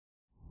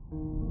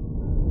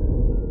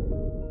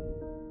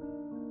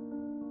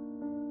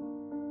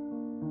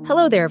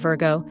Hello there,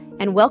 Virgo,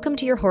 and welcome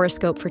to your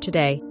horoscope for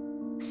today,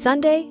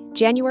 Sunday,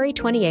 January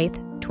 28th,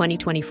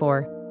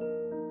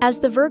 2024.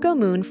 As the Virgo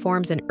moon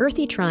forms an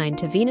earthy trine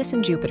to Venus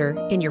and Jupiter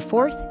in your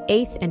 4th,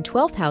 8th, and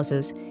 12th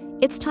houses,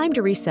 it's time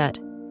to reset.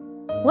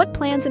 What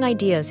plans and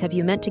ideas have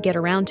you meant to get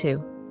around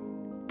to?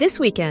 This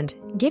weekend,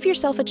 give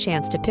yourself a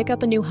chance to pick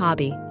up a new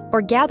hobby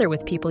or gather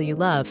with people you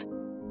love.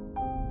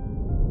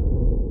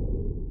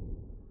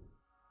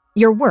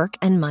 Your work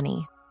and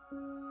money.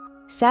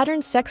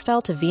 Saturn's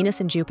sextile to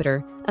Venus and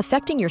Jupiter,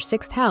 affecting your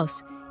 6th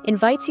house,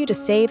 invites you to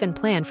save and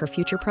plan for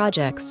future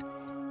projects.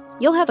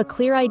 You'll have a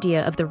clear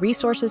idea of the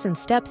resources and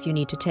steps you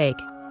need to take.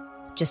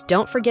 Just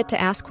don't forget to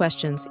ask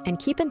questions and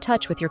keep in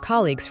touch with your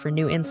colleagues for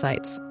new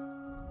insights.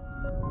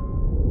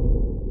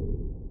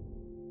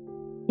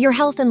 Your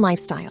health and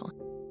lifestyle.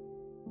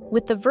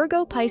 With the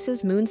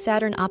Virgo-Pisces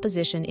Moon-Saturn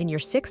opposition in your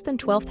 6th and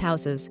 12th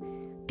houses,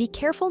 be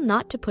careful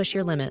not to push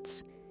your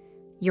limits.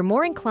 You're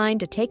more inclined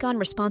to take on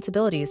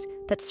responsibilities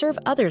that serve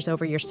others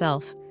over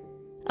yourself.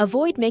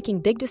 Avoid making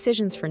big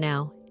decisions for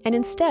now, and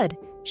instead,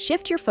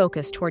 shift your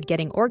focus toward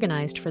getting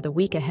organized for the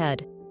week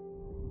ahead.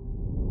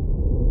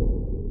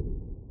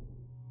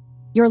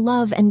 Your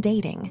love and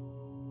dating.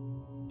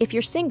 If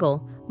you're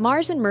single,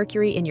 Mars and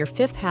Mercury in your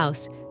 5th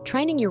house,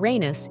 trining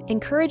Uranus,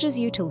 encourages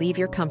you to leave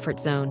your comfort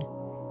zone.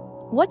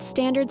 What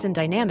standards and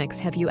dynamics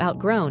have you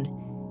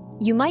outgrown?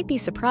 You might be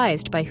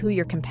surprised by who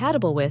you're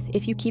compatible with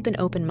if you keep an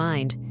open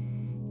mind.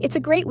 It's a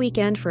great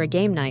weekend for a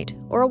game night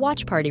or a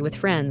watch party with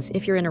friends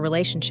if you're in a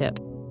relationship.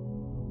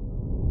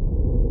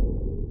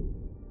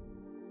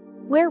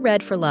 Wear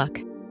red for luck.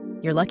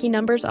 Your lucky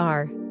numbers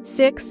are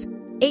 6,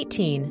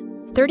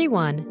 18,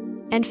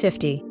 31, and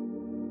 50.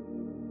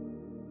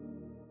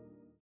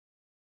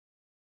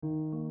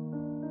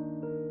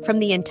 From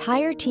the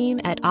entire team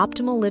at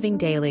Optimal Living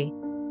Daily,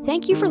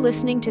 thank you for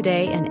listening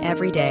today and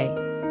every day.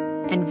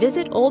 And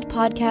visit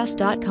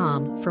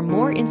oldpodcast.com for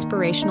more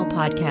inspirational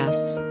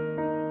podcasts.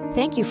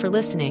 Thank you for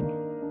listening.